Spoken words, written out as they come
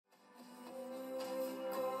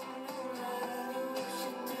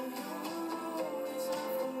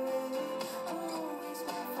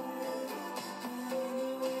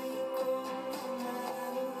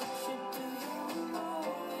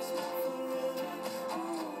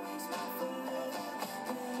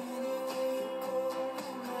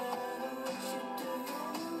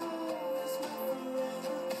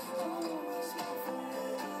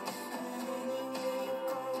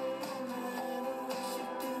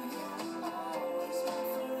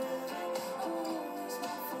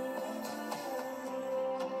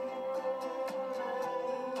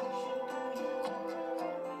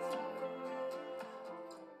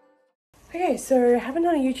Okay, so I haven't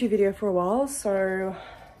done a YouTube video for a while, so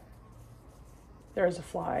there is a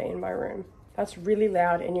fly in my room. That's really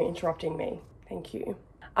loud and you're interrupting me. Thank you.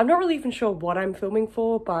 I'm not really even sure what I'm filming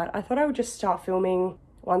for, but I thought I would just start filming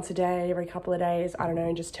once a day, every couple of days, I don't know,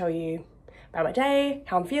 and just tell you about my day,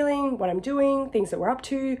 how I'm feeling, what I'm doing, things that we're up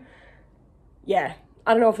to. Yeah,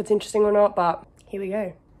 I don't know if it's interesting or not, but here we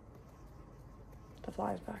go. The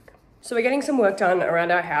fly is back. So we're getting some work done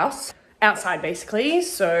around our house, outside basically.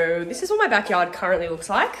 So this is what my backyard currently looks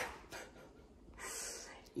like.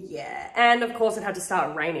 Yeah, and of course it had to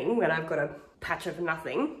start raining when I've got a patch of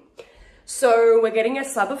nothing. So we're getting a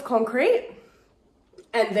slab of concrete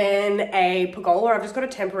and then a pergola. I've just got a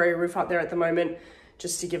temporary roof up there at the moment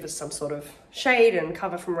just to give us some sort of shade and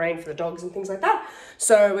cover from rain for the dogs and things like that.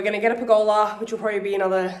 So we're gonna get a pergola, which will probably be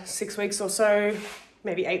another 6 weeks or so,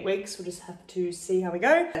 maybe 8 weeks. We'll just have to see how we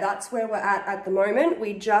go. That's where we're at the moment.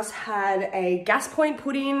 We just had a gas point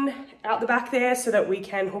put in out the back there so that we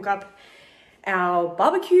can hook up our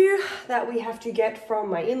barbecue that we have to get from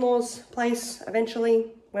my in-laws' place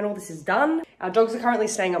eventually when all this is done. Our dogs are currently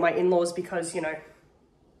staying at my in-laws because, you know,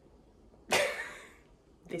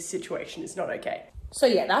 this situation is not okay. So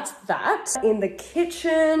yeah, that's that. In the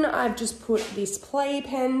kitchen, I've just put this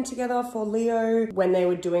playpen together for Leo. When they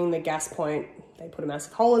were doing the gas point, they put a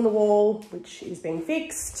massive hole in the wall, which is being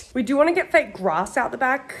fixed. We do want to get fake grass out the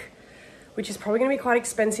back, which is probably going to be quite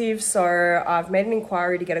expensive. So I've made an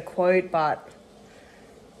inquiry to get a quote, but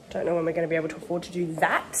don't know when we're going to be able to afford to do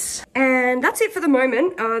that. And that's it for the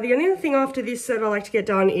moment. The only other thing after this that I like to get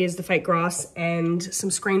done is the fake grass and some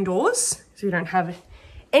screen doors. So we don't have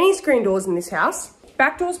any screen doors in this house.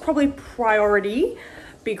 Back doors probably priority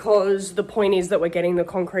because the point is that we're getting the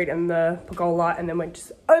concrete and the pergola and then we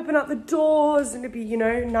just open up the doors and it'd be, you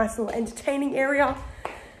know, nice little entertaining area.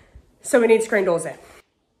 So we need screen doors there.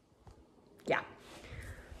 Yeah.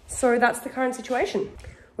 So that's the current situation.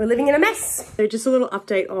 We're living in a mess. So just a little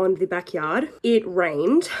update on the backyard. It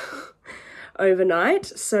rained overnight,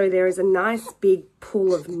 so there is a nice big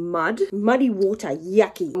pool of muddy water,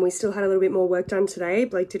 yucky. And we still had a little bit more work done today.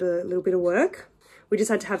 Blake did a little bit of work. We just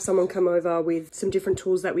had to have someone come over with some different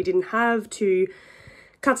tools that we didn't have to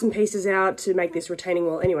cut some pieces out to make this retaining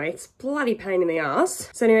wall. Anyway, it's bloody pain in the ass.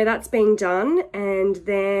 So anyway, that's being done. And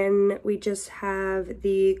then we just have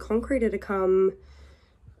the concreter to come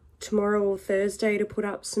tomorrow or Thursday to put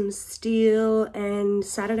up some steel and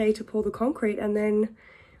Saturday to pour the concrete, and then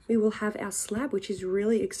we will have our slab, which is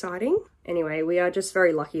really exciting. Anyway, we are just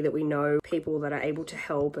very lucky that we know people that are able to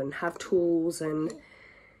help and have tools, and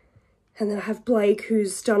then I have Blake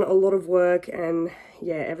who's done a lot of work, and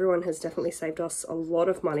yeah, everyone has definitely saved us a lot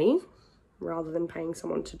of money rather than paying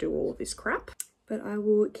someone to do all of this crap. But I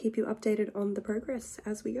will keep you updated on the progress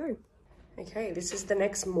as we go. Okay, this is the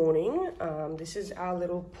next morning. This is our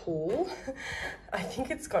little pool. I think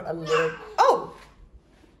it's got a little, oh,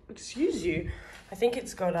 excuse you. I think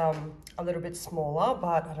it's got a little bit smaller,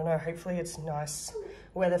 but I don't know, hopefully it's nice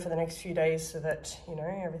weather for the next few days so that, you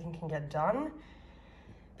know, everything can get done.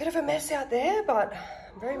 Bit of a mess out there, but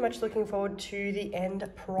I'm very much looking forward to the end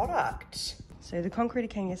product. So the concreter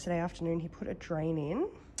came yesterday afternoon. He put a drain in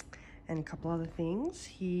and a couple other things.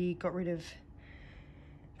 He got rid of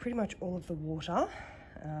pretty much all of the water.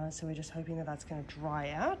 So we're just hoping that that's going to dry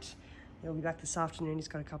out. He'll be back this afternoon. He's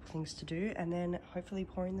got a couple things to do, and then hopefully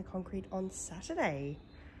pouring the concrete on Saturday.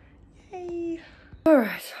 Yay. All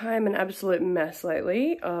right, I'm an absolute mess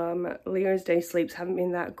lately. Leo's day sleeps haven't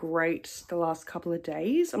been that great the last couple of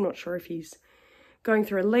days. I'm not sure if he's going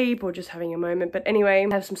through a leap or just having a moment, but anyway,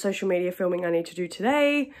 I have some social media filming I need to do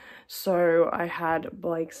today. So I had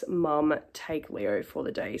Blake's mum take Leo for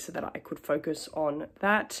the day so that I could focus on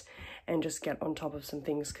that and just get on top of some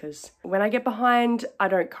things, because when I get behind, I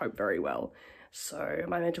don't cope very well. So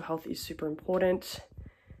my mental health is super important,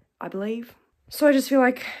 I believe. So I just feel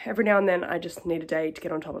like every now and then I just need a day to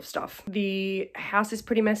get on top of stuff. The house is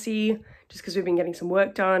pretty messy just because we've been getting some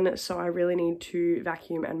work done, so I really need to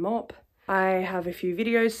vacuum and mop. I have a few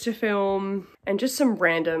videos to film and just some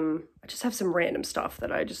random, I just have some random stuff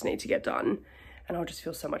that I just need to get done, and I'll just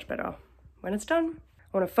feel so much better when it's done.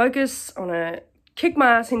 I want to focus, I want to kick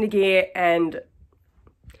my ass into gear and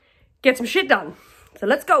get some shit done. So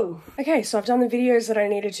let's go. Okay, so I've done the videos that I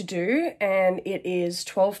needed to do and it is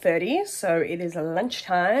 12:30, so it is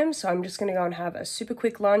lunchtime. So I'm just gonna go and have a super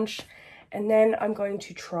quick lunch, and then I'm going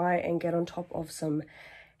to try and get on top of some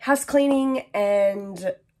house cleaning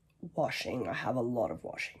and washing. I have a lot of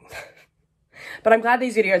washing. But I'm glad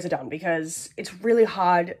these videos are done because it's really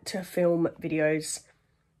hard to film videos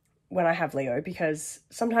when I have Leo, because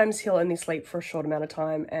sometimes he'll only sleep for a short amount of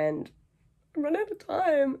time and I run out of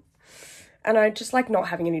time. And I just like not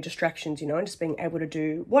having any distractions, you know, and just being able to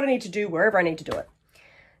do what I need to do wherever I need to do it.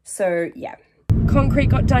 So yeah, concrete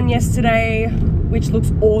got done yesterday, which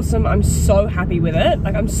looks awesome. I'm so happy with it.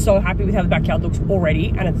 Like, I'm so happy with how the backyard looks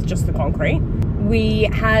already, and it's just the concrete. We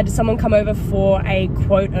had someone come over for a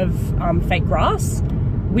quote of fake grass,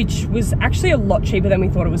 which was actually a lot cheaper than we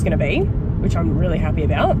thought it was going to be, which I'm really happy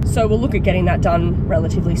about. So we'll look at getting that done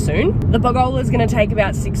relatively soon. The bogola is going to take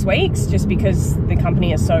about 6 weeks just because the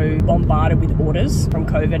company is so bombarded with orders from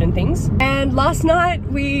COVID and things. And last night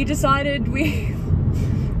we decided we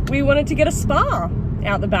wanted to get a spa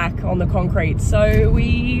out the back on the concrete. So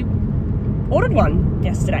we ordered one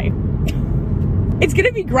yesterday. It's going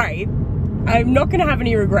to be great. I'm not going to have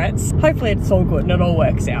any regrets. Hopefully it's all good and it all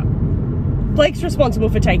works out. Blake's responsible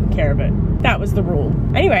for taking care of it. That was the rule.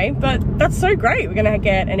 Anyway, but that's so great. We're gonna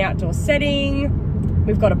get an outdoor setting.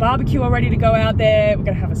 We've got a barbecue all ready to go out there. We're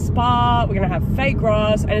gonna have a spa. We're gonna have fake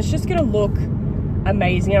grass, and it's just gonna look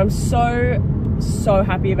amazing. I'm so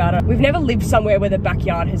happy about it. We've never lived somewhere where the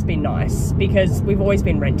backyard has been nice because we've always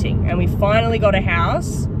been renting, and we finally got a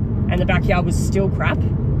house and the backyard was still crap.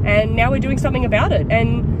 And now we're doing something about it.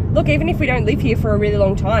 And look, even if we don't live here for a really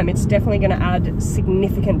long time, it's definitely going to add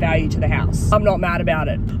significant value to the house. I'm not mad about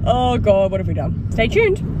it. Oh God, what have we done? Stay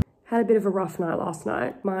tuned. Had a bit of a rough night last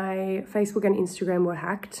night. My Facebook and Instagram were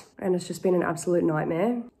hacked and it's just been an absolute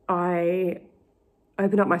nightmare. I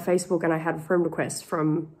opened up my Facebook and I had a friend request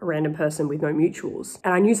from a random person with no mutuals.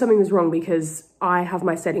 And I knew something was wrong because I have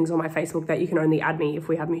my settings on my Facebook that you can only add me if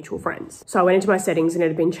we have mutual friends. So I went into my settings and it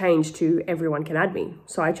had been changed to everyone can add me.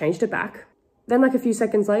 So I changed it back. Then like a few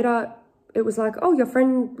seconds later, it was like, oh, your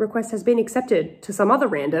friend request has been accepted to some other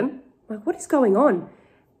random. I'm like, what is going on?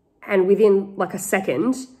 And within like a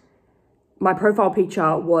second, my profile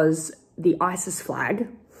picture was the ISIS flag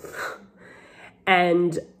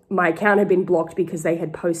and my account had been blocked because they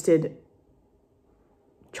had posted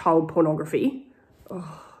child pornography.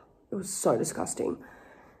 Oh, it was so disgusting.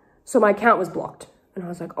 So my account was blocked and I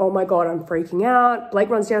was like, oh my God, I'm freaking out. Blake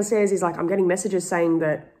runs downstairs. He's like, I'm getting messages saying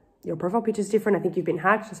that your profile picture is different. I think you've been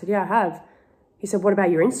hacked. I said, yeah, I have. He said, what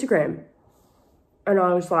about your Instagram? And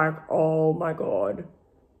I was like, oh my God.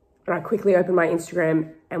 And I quickly opened my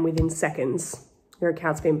Instagram and within seconds, your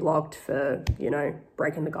account's been blocked for, you know,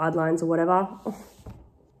 breaking the guidelines or whatever.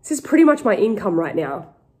 This is pretty much my income right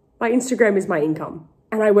now. My Instagram is my income.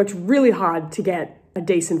 And I worked really hard to get a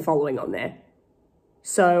decent following on there.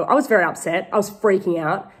 So I was very upset. I was freaking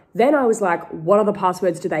out. Then I was like, what other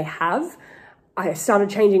passwords do they have? I started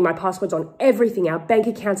changing my passwords on everything, our bank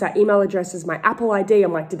accounts, our email addresses, my Apple ID.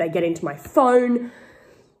 I'm like, did they get into my phone?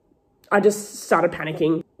 I just started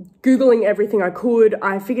panicking, Googling everything I could.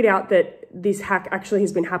 I figured out that this hack actually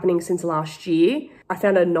has been happening since last year. I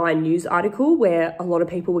found a 9 News article where a lot of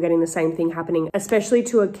people were getting the same thing happening, especially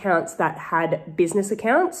to accounts that had business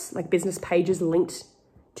accounts, like business pages linked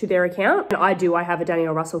to their account. And I have a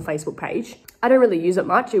Danielle Russell Facebook page. I don't really use it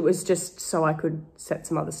much. It was just so I could set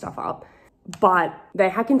some other stuff up. But they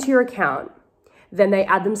hack into your account, then they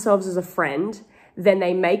add themselves as a friend, then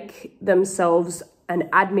they make themselves an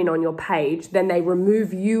admin on your page, then they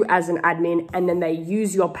remove you as an admin, and then they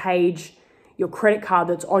use your page, your credit card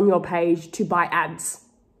that's on your page to buy ads.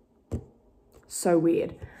 So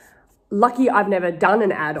weird. Lucky I've never done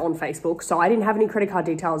an ad on Facebook, so I didn't have any credit card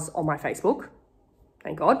details on my Facebook.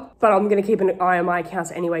 Thank God. But I'm going to keep an eye on my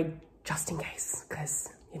accounts anyway, just in case, because,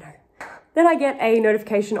 you know. Then I get a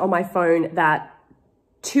notification on my phone that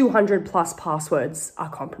 200 plus passwords are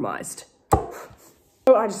compromised.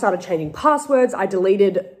 So I just started changing passwords. I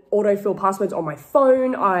deleted autofill passwords on my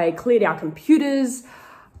phone. I cleared our computers.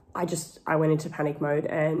 I went into panic mode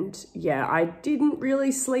and yeah, I didn't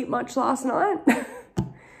really sleep much last night.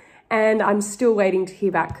 And I'm still waiting to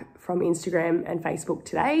hear back from Instagram and Facebook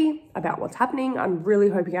today about what's happening. I'm really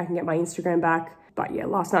hoping I can get my Instagram back. But yeah,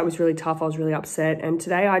 last night was really tough. I was really upset. And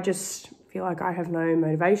today I just feel like I have no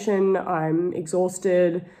motivation. I'm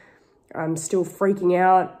exhausted. I'm still freaking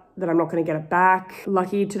out that I'm not going to get it back.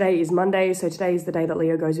 Lucky today is Monday. So today is the day that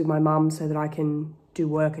Leo goes with my mum so that I can do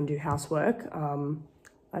work and do housework.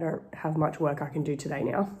 I don't have much work I can do today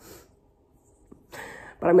now.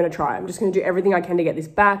 But I'm going to try. I'm just going to do everything I can to get this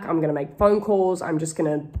back. I'm going to make phone calls. I'm just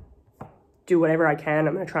going to do whatever I can.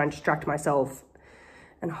 I'm going to try and distract myself.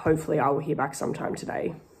 And hopefully I will hear back sometime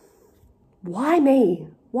today. Why me?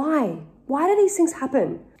 Why? Why do these things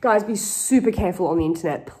happen? Guys, be super careful on the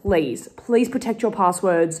internet, please. Please protect your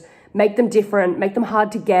passwords. Make them different. Make them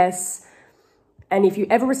hard to guess. And if you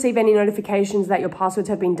ever receive any notifications that your passwords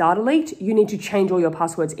have been data leaked, you need to change all your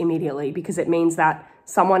passwords immediately because it means that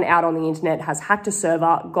someone out on the internet has hacked a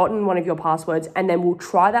server, gotten one of your passwords, and then will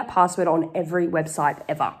try that password on every website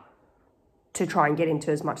ever. to try and get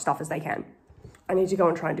into as much stuff as they can. I need to go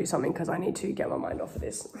and try and do something because I need to get my mind off of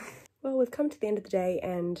this. Well, we've come to the end of the day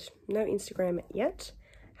and no Instagram yet.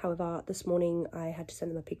 However, this morning I had to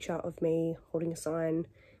send them a picture of me holding a sign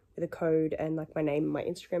with a code and like my name, my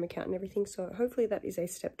Instagram account and everything. So hopefully that is a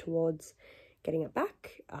step towards getting it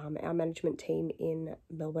back. Our management team in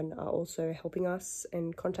Melbourne are also helping us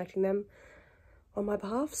and contacting them on my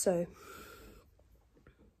behalf. So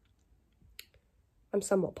I'm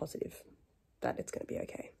somewhat positive that it's going to be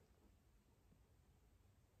okay.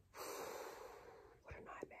 What a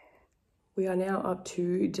nightmare. We are now up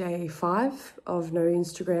to day 5 of no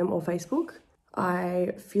Instagram or Facebook.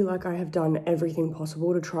 I feel like I have done everything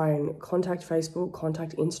possible to try and contact Facebook,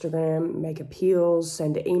 contact Instagram, make appeals,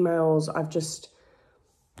 send emails.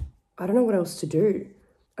 I don't know what else to do.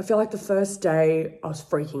 I feel like the first day I was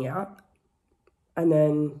freaking out. And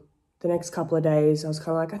then the next couple of days I was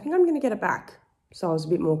kind of like, I think I'm going to get it back. So I was a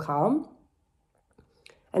bit more calm.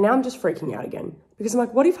 And now I'm just freaking out again. Because I'm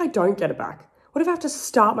like, what if I don't get it back? What if I have to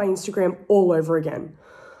start my Instagram all over again?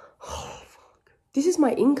 Oh, fuck. This is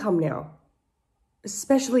my income now.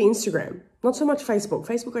 Especially Instagram. Not so much Facebook.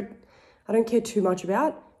 Facebook I don't care too much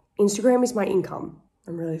about. Instagram is my income.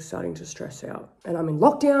 I'm really starting to stress out. And I'm in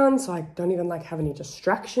lockdown, so I don't even like have any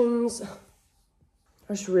distractions.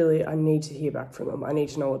 I need to hear back from them. I need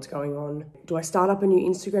to know what's going on. Do I start up a new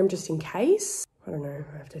Instagram just in case? I don't know.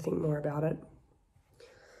 I have to think more about it.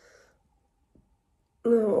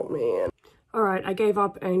 Oh, man. All right, I gave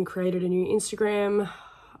up and created a new Instagram.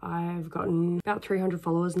 I've gotten about 300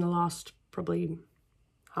 followers in the last probably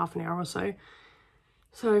half an hour or so.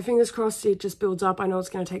 So fingers crossed it just builds up. I know it's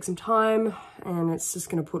going to take some time and it's just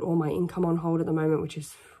going to put all my income on hold at the moment, which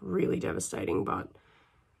is really devastating, but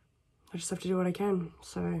I just have to do what I can.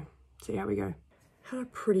 So see how we go. Had a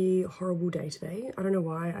pretty horrible day today. I don't know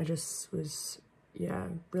why. I just was,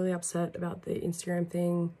 really upset about the Instagram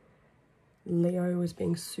thing. Leo was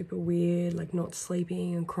being super weird, like not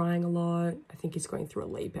sleeping and crying a lot. I think he's going through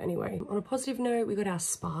a leap anyway. On a positive note, we got our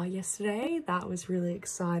spa yesterday. That was really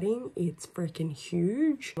exciting. It's freaking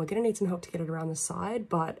huge. We're gonna need some help to get it around the side,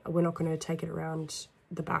 but we're not gonna take it around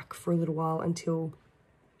the back for a little while until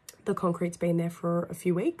the concrete's been there for a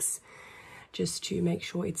few weeks, just to make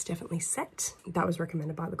sure it's definitely set. That was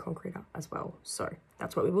recommended by the concreter as well. So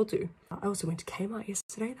that's what we will do. I also went to Kmart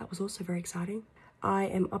yesterday. That was also very exciting. I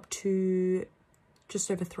am up to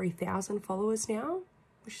just over 3,000 followers now,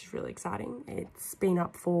 which is really exciting. It's been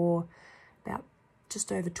up for about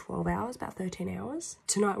just over 12 hours, about 13 hours.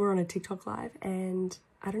 Tonight we're on a TikTok live and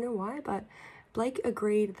I don't know why, but Blake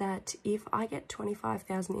agreed that if I get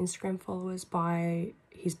 25,000 Instagram followers by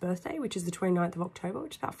his birthday, which is the 29th of October,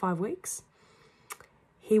 which is about 5 weeks,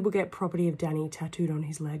 he will get property of Danny tattooed on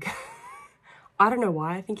his leg. I don't know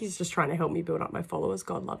why. I think he's just trying to help me build up my followers.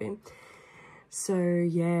 God love him. So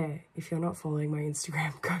yeah, if you're not following my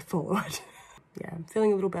Instagram, go follow it. Yeah, I'm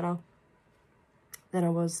feeling a little better than I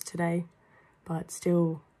was today, but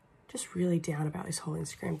still just really down about this whole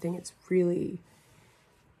Instagram thing. It's really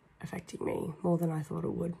affecting me more than I thought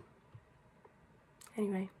it would.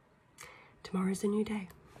 Anyway, tomorrow's a new day.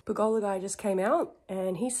 Pagola guy just came out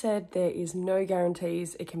and he said there is no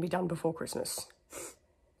guarantees it can be done before Christmas.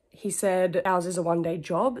 He said ours is a one-day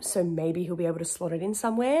job, so maybe he'll be able to slot it in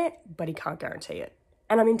somewhere, but he can't guarantee it.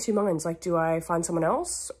 And I'm in two minds, like, do I find someone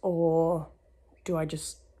else or do I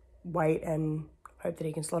just wait and hope that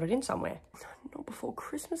he can slot it in somewhere? Not before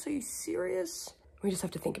Christmas, are you serious? We just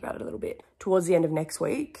have to think about it a little bit. Towards the end of next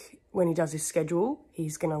week, when he does his schedule,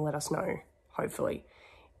 he's gonna let us know, hopefully,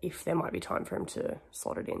 if there might be time for him to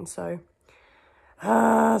slot it in. So,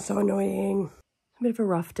 so annoying. A bit of a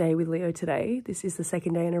rough day with Leo today. This is the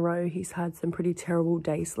second day in a row he's had some pretty terrible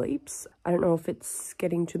day sleeps. I don't know if it's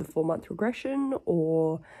getting to the 4-month regression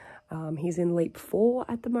or he's in leap 4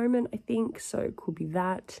 at the moment, I think. So it could be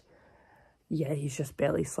that. Yeah, he's just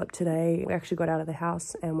barely slept today. We actually got out of the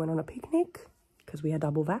house and went on a picnic because we are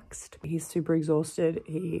double vaxxed. He's super exhausted.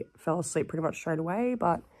 He fell asleep pretty much straight away,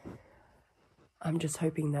 but I'm just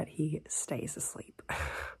hoping that he stays asleep.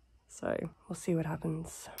 So we'll see what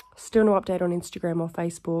happens. Still no update on Instagram or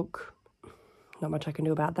Facebook. Not much I can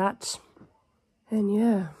do about that. And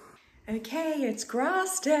yeah. Okay, it's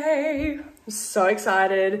grass day. I'm so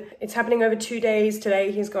excited. It's happening over 2 days.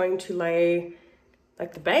 Today he's going to lay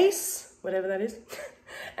like the base, whatever that is.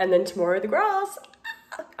 And then tomorrow the grass.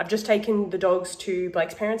 I've just taken the dogs to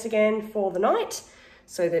Blake's parents again for the night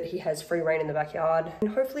so that he has free rein in the backyard. And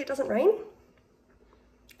hopefully it doesn't rain.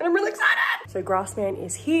 And I'm really excited. So Grassman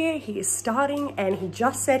is here, he is starting, and he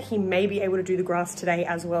just said he may be able to do the grass today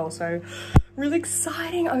as well. So really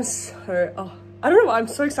exciting. I don't know, I'm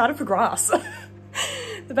so excited for grass.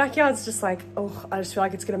 The backyard's just like, oh, I just feel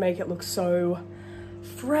like it's gonna make it look so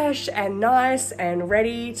fresh and nice and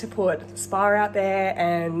ready to put spar out there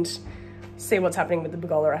and see what's happening with the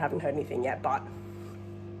pergola. I haven't heard anything yet, but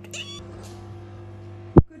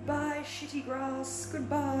goodbye, shitty grass,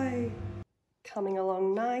 goodbye. Coming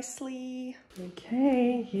along nicely.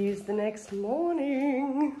 Okay, here's the next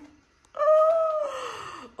morning.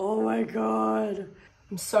 Oh my God.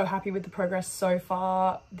 I'm so happy with the progress so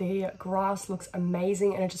far. The grass looks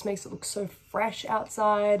amazing and it just makes it look so fresh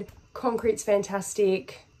outside. Concrete's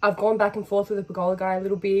fantastic. I've gone back and forth with the pergola guy a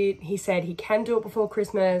little bit. He said he can do it before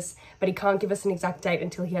Christmas, but he can't give us an exact date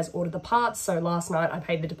until he has ordered the parts. So last night I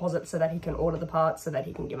paid the deposit so that he can order the parts so that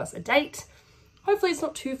he can give us a date. Hopefully it's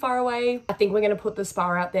not too far away. I think we're gonna put the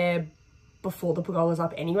spar out there before the pergola's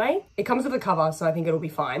up anyway. It comes with a cover, so I think it'll be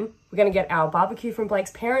fine. We're gonna get our barbecue from Blake's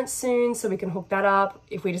parents soon, so we can hook that up.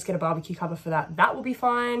 If we just get a barbecue cover for that, that will be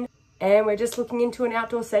fine. And we're just looking into an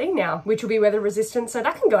outdoor setting now, which will be weather resistant, so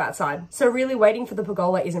that can go outside. So really waiting for the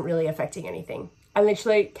pergola isn't really affecting anything. I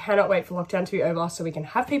literally cannot wait for lockdown to be over so we can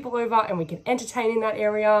have people over and we can entertain in that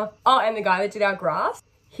area. Oh, and the guy that did our grass,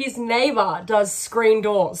 his neighbor does screen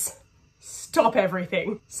doors. Stop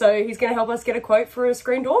everything. So he's gonna help us get a quote for a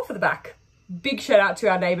screen door for the back. Big shout out to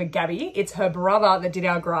our neighbor Gabby. It's her brother that did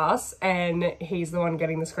our grass and he's the one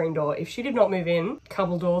getting the screen door. If she did not move in,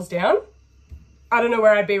 couple doors down, I don't know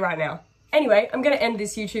where I'd be right now. Anyway, I'm gonna end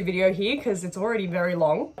this YouTube video here because it's already very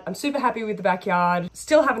long. I'm super happy with the backyard.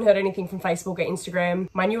 Still haven't heard anything from Facebook or Instagram.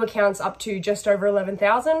 My new account's up to just over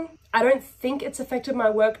 11,000. I don't think it's affected my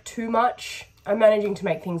work too much. I'm managing to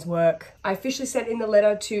make things work. I officially sent in the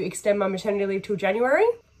letter to extend my maternity leave till January.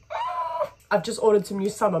 I've just ordered some new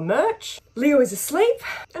summer merch. Leo is asleep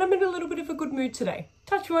and I'm in a little bit of a good mood today.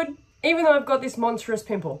 Touch wood, even though I've got this monstrous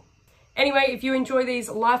pimple. Anyway, if you enjoy these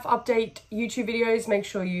life update YouTube videos, make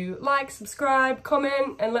sure you like, subscribe,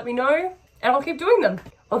 comment, and let me know, and I'll keep doing them.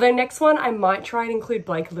 Although next one, I might try and include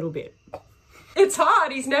Blake a little bit. It's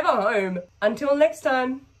hard, he's never home. Until next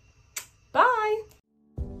time, bye.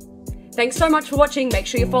 Thanks so much for watching. Make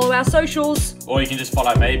sure you follow our socials. Or you can just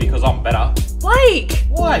follow me because I'm better. Blake!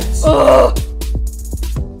 What? Ugh.